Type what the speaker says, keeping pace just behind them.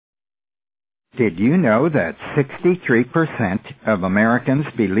Did you know that 63% of Americans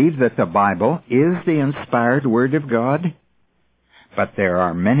believe that the Bible is the inspired Word of God? But there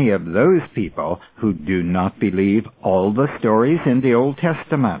are many of those people who do not believe all the stories in the Old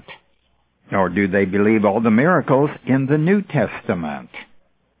Testament, nor do they believe all the miracles in the New Testament.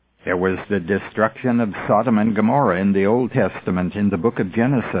 There was the destruction of Sodom and Gomorrah in the Old Testament in the book of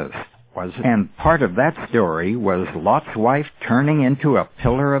Genesis. And part of that story was Lot's wife turning into a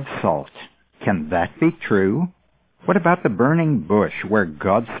pillar of salt. Can that be true? What about the burning bush where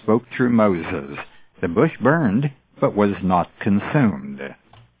God spoke through Moses? The bush burned, but was not consumed.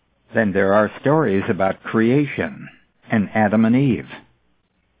 Then there are stories about creation, and Adam and Eve,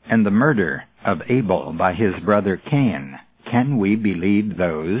 and the murder of Abel by his brother Cain. Can we believe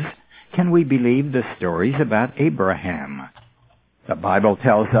those? Can we believe the stories about Abraham? The Bible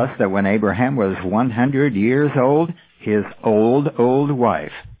tells us that when Abraham was 100 years old, his old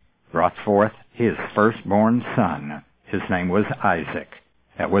wife brought forth his firstborn son. His name was Isaac.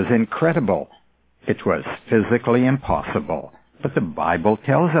 That was incredible. It was physically impossible, but the Bible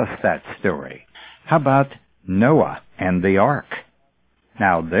tells us that story. How about Noah and the ark?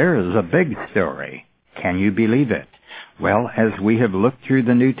 Now there's a big story. Can you believe it? Well, as we have looked through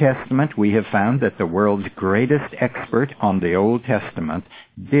the New Testament, we have found that the world's greatest expert on the Old Testament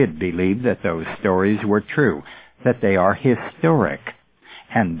did believe that those stories were true, that they are historic.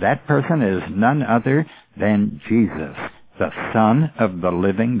 And that person is none other than Jesus, the Son of the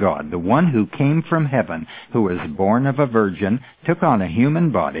living God, the one who came from heaven, who was born of a virgin, took on a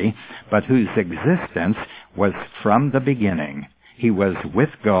human body, but whose existence was from the beginning. He was with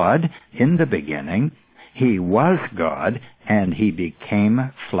God in the beginning. He was God, and he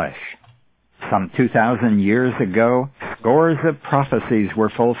became flesh. Some 2,000 years ago, scores of prophecies were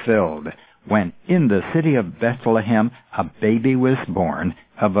fulfilled when in the city of Bethlehem a baby was born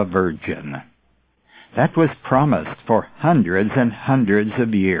of a virgin. That was promised for hundreds and hundreds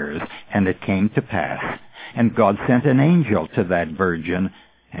of years, and it came to pass. And God sent an angel to that virgin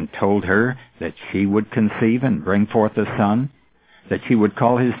and told her that she would conceive and bring forth a son, that she would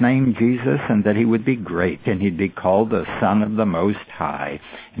call his name Jesus, and that he would be great, and he'd be called the Son of the Most High.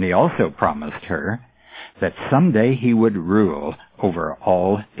 And he also promised her that someday he would rule over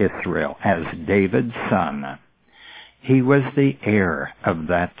all Israel as David's son. He was the heir of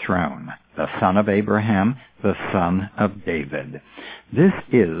that throne, the son of Abraham, the son of David. This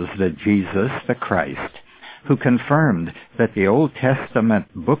is the Jesus the Christ, who confirmed that the Old Testament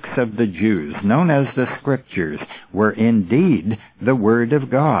books of the Jews, known as the Scriptures, were indeed the Word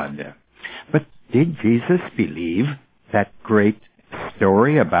of God. But did Jesus believe that great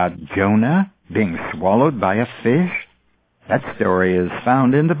story about Jonah being swallowed by a fish? That story is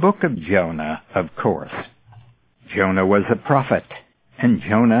found in the book of Jonah, of course. Jonah was a prophet, and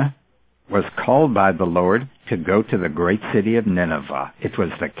Jonah was called by the Lord to go to the great city of Nineveh. It was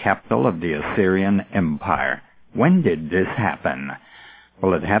the capital of the Assyrian Empire. When did this happen?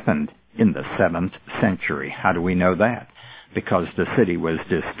 Well, it happened in the 7th century. How do we know that? Because the city was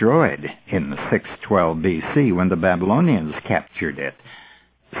destroyed in 612 BC when the Babylonians captured it.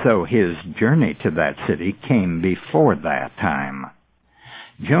 So his journey to that city came before that time.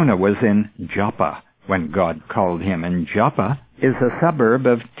 Jonah was in Joppa when God called him, and Joppa is a suburb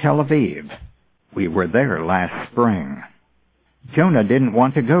of Tel Aviv. We were there last spring. Jonah didn't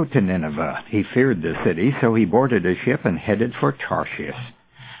want to go to Nineveh. He feared the city, so he boarded a ship and headed for Tarshish.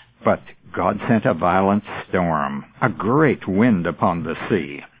 But God sent a violent storm, a great wind upon the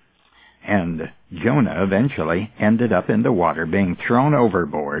sea. And Jonah eventually ended up in the water, being thrown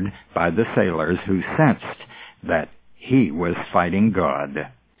overboard by the sailors who sensed that he was fighting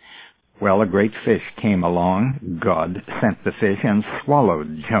God. Well, a great fish came along. God sent the fish and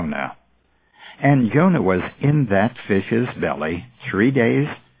swallowed Jonah. And Jonah was in that fish's belly 3 days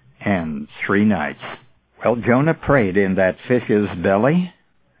and 3 nights. Well, Jonah prayed in that fish's belly,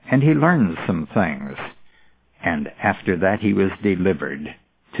 and he learned some things. And after that he was delivered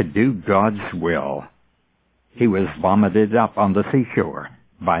to do God's will. He was vomited up on the seashore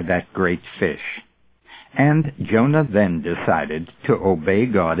by that great fish. And Jonah then decided to obey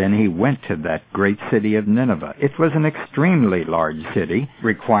God, and he went to that great city of Nineveh. It was an extremely large city,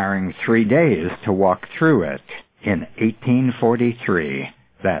 requiring 3 days to walk through it. In 1843,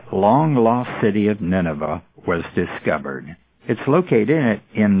 that long-lost city of Nineveh was discovered. It's located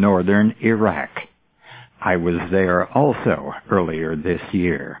in northern Iraq. I was there also earlier this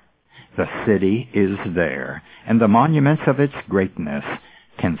year. The city is there, and the monuments of its greatness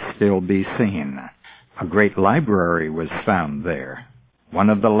can still be seen. A great library was found there. One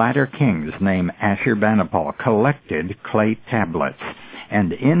of the latter kings, named Ashurbanipal, collected clay tablets,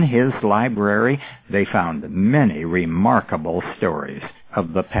 and in his library they found many remarkable stories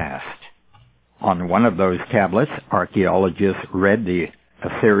of the past. On one of those tablets, archaeologists read the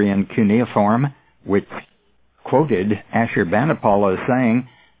Assyrian cuneiform, which quoted Ashurbanipal as saying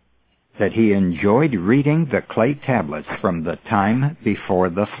that he enjoyed reading the clay tablets from the time before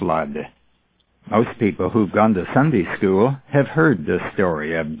the flood. Most people who've gone to Sunday school have heard the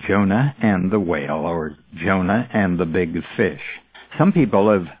story of Jonah and the whale, or Jonah and the big fish. Some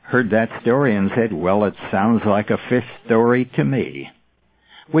people have heard that story and said, well, it sounds like a fish story to me,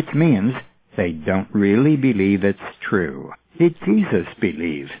 which means they don't really believe it's true. Did Jesus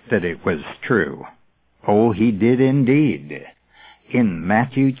believe that it was true? Oh, he did indeed. In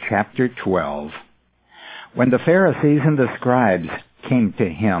Matthew chapter 12, when the Pharisees and the scribes came to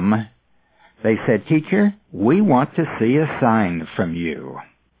him, they said, Teacher, we want to see a sign from you.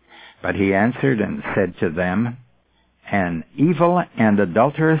 But he answered and said to them, An evil and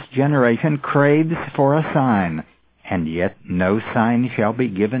adulterous generation craves for a sign, and yet no sign shall be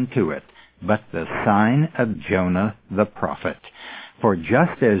given to it, but the sign of Jonah the prophet. For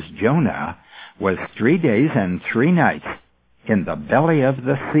just as Jonah was 3 days and 3 nights in the belly of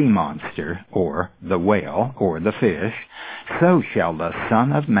the sea monster, or the whale, or the fish, so shall the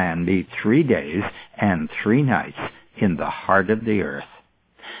Son of Man be 3 days and 3 nights in the heart of the earth.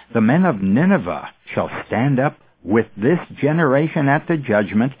 The men of Nineveh shall stand up with this generation at the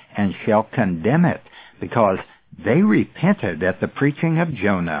judgment, and shall condemn it, because they repented at the preaching of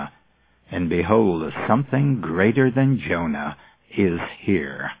Jonah. And behold, something greater than Jonah is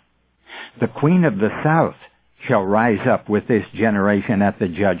here. The queen of the south shall rise up with this generation at the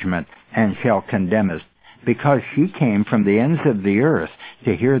judgment, and shall condemn it, because she came from the ends of the earth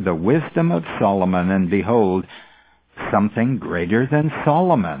to hear the wisdom of Solomon, and behold, something greater than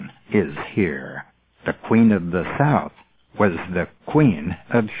Solomon is here. The queen of the south was the queen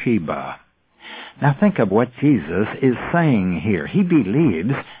of Sheba. Now think of what Jesus is saying here. He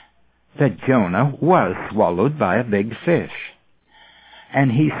believes that Jonah was swallowed by a big fish.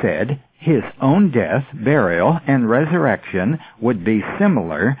 And he said his own death, burial, and resurrection would be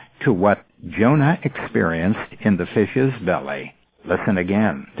similar to what Jonah experienced in the fish's belly. Listen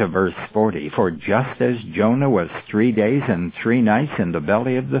again to verse 40. For just as Jonah was 3 days and 3 nights in the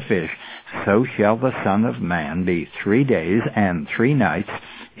belly of the fish, so shall the Son of Man be 3 days and 3 nights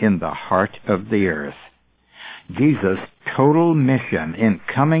in the heart of the earth. Jesus' total mission in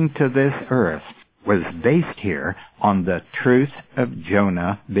coming to this earth was based here on the truth of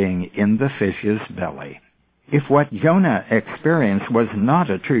Jonah being in the fish's belly. If what Jonah experienced was not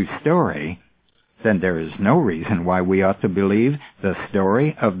a true story, then there is no reason why we ought to believe the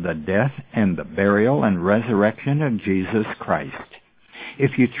story of the death and the burial and resurrection of Jesus Christ.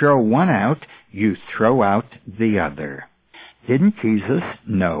 If you throw one out, you throw out the other. Didn't Jesus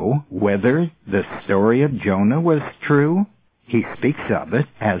know whether the story of Jonah was true? He speaks of it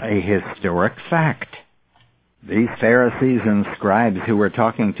as a historic fact. These Pharisees and scribes who were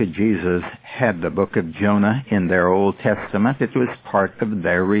talking to Jesus had the book of Jonah in their Old Testament. It was part of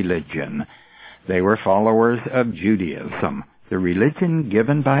their religion. They were followers of Judaism, the religion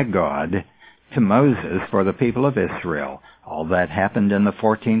given by God to Moses for the people of Israel. All that happened in the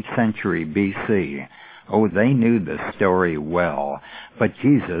 14th century B.C. Oh, they knew the story well, but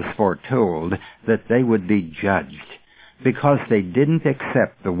Jesus foretold that they would be judged because they didn't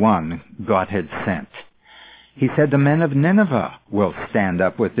accept the one God had sent. He said the men of Nineveh will stand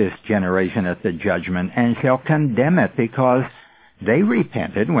up with this generation at the judgment and shall condemn it because they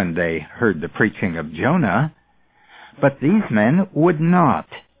repented when they heard the preaching of Jonah. But these men would not.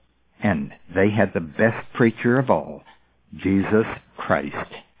 And they had the best preacher of all, Jesus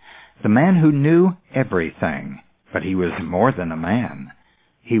Christ. The man who knew everything, but he was more than a man.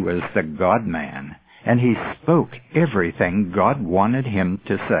 He was the God-man, and he spoke everything God wanted him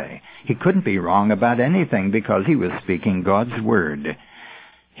to say. He couldn't be wrong about anything because he was speaking God's word.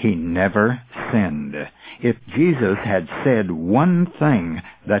 He never sinned. If Jesus had said one thing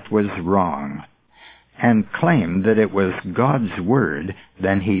that was wrong and claimed that it was God's word,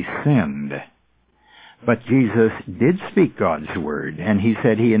 then he sinned. But Jesus did speak God's word, and he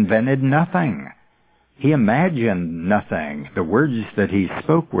said he invented nothing. He imagined nothing. The words that he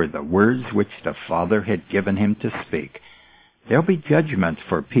spoke were the words which the Father had given him to speak. There'll be judgment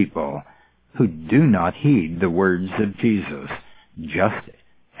for people who do not heed the words of Jesus, just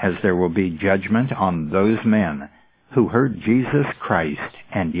as there will be judgment on those men who heard Jesus Christ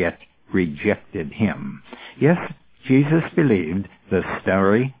and yet rejected him. Yes, Jesus believed the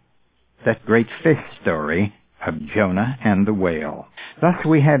story, that great fish story of Jonah and the whale. Thus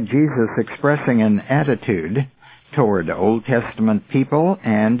we have Jesus expressing an attitude toward Old Testament people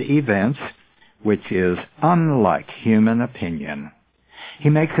and events which is unlike human opinion. He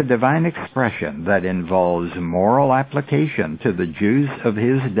makes a divine expression that involves moral application to the Jews of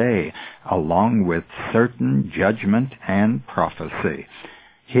his day, along with certain judgment and prophecy.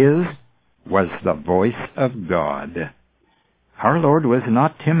 His was the voice of God. Our Lord was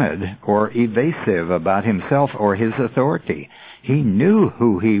not timid or evasive about himself or his authority. He knew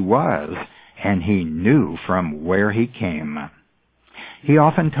who he was, and he knew from where he came. He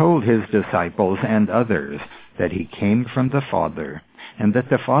often told his disciples and others that he came from the Father, and that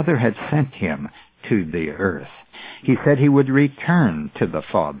the Father had sent him to the earth. He said he would return to the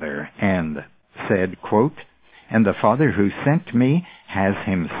Father, and said, quote, "And the Father who sent me has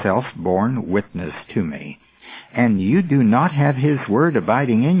himself borne witness to me. And you do not have his word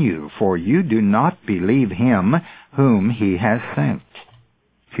abiding in you, for you do not believe him whom he has sent."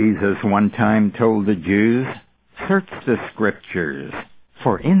 Jesus one time told the Jews, "Search the Scriptures,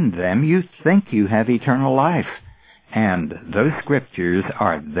 for in them you think you have eternal life, and those Scriptures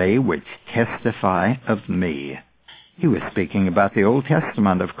are they which testify of me." He was speaking about the Old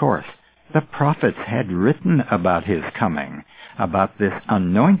Testament, of course. The prophets had written about his coming, about this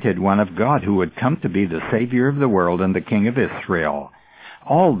anointed one of God who would come to be the Savior of the world and the King of Israel.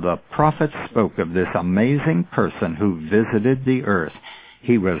 All the prophets spoke of this amazing person who visited the earth.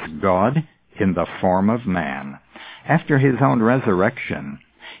 He was God in the form of man. After his own resurrection,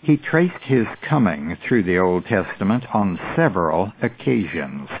 he traced his coming through the Old Testament on several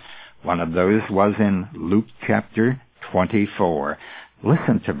occasions. One of those was in Luke chapter 24.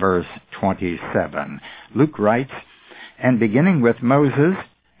 Listen to verse 27. Luke writes, "And beginning with Moses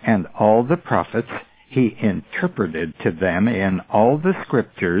and all the prophets, he interpreted to them in all the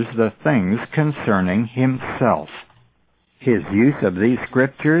Scriptures the things concerning himself." His use of these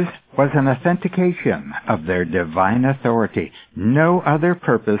Scriptures was an authentication of their divine authority. No other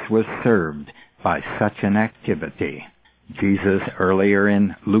purpose was served by such an activity. Jesus earlier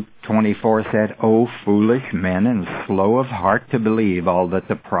in Luke 24 said, "O foolish men and slow of heart to believe all that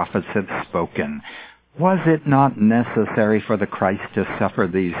the prophets have spoken." Was it not necessary for the Christ to suffer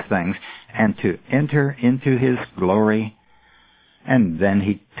these things and to enter into his glory? And then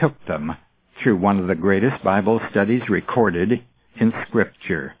he took them through one of the greatest Bible studies recorded in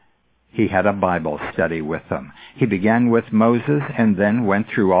Scripture. He had a Bible study with them. He began with Moses and then went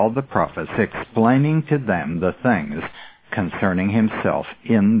through all the prophets, explaining to them the things concerning himself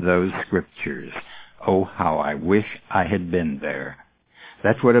in those Scriptures. Oh, how I wish I had been there.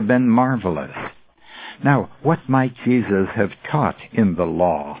 That would have been marvelous. Now, what might Jesus have taught in the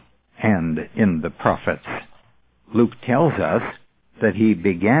law and in the prophets? Luke tells us that he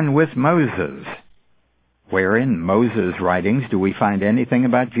began with Moses. Where in Moses' writings do we find anything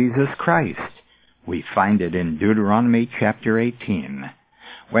about Jesus Christ? We find it in Deuteronomy chapter 18.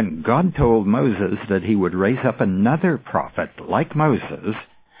 When God told Moses that he would raise up another prophet like Moses,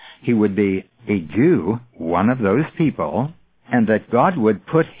 he would be a Jew, one of those people, and that God would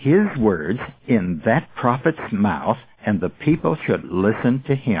put his words in that prophet's mouth, and the people should listen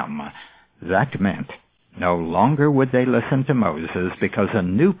to him. That meant no longer would they listen to Moses, because a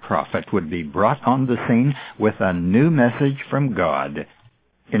new prophet would be brought on the scene with a new message from God.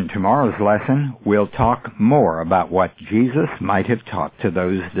 In tomorrow's lesson, we'll talk more about what Jesus might have taught to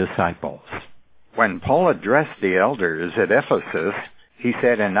those disciples. When Paul addressed the elders at Ephesus, he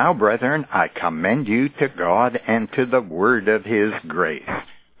said, "And now, brethren, I commend you to God and to the word of his grace."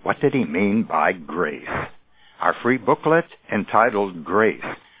 What did he mean by grace? Our free booklet entitled Grace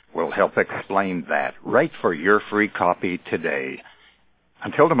will help explain that. Write for your free copy today.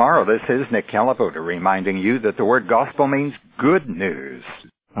 Until tomorrow, this is Nick Calabuta reminding you that the word gospel means good news.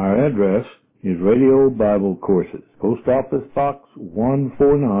 Our address is Radio Bible Courses, Post Office Box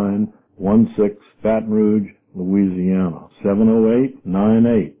 14916, Baton Rouge, Louisiana,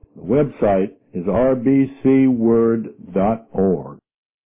 70898. The website is rbcword.org.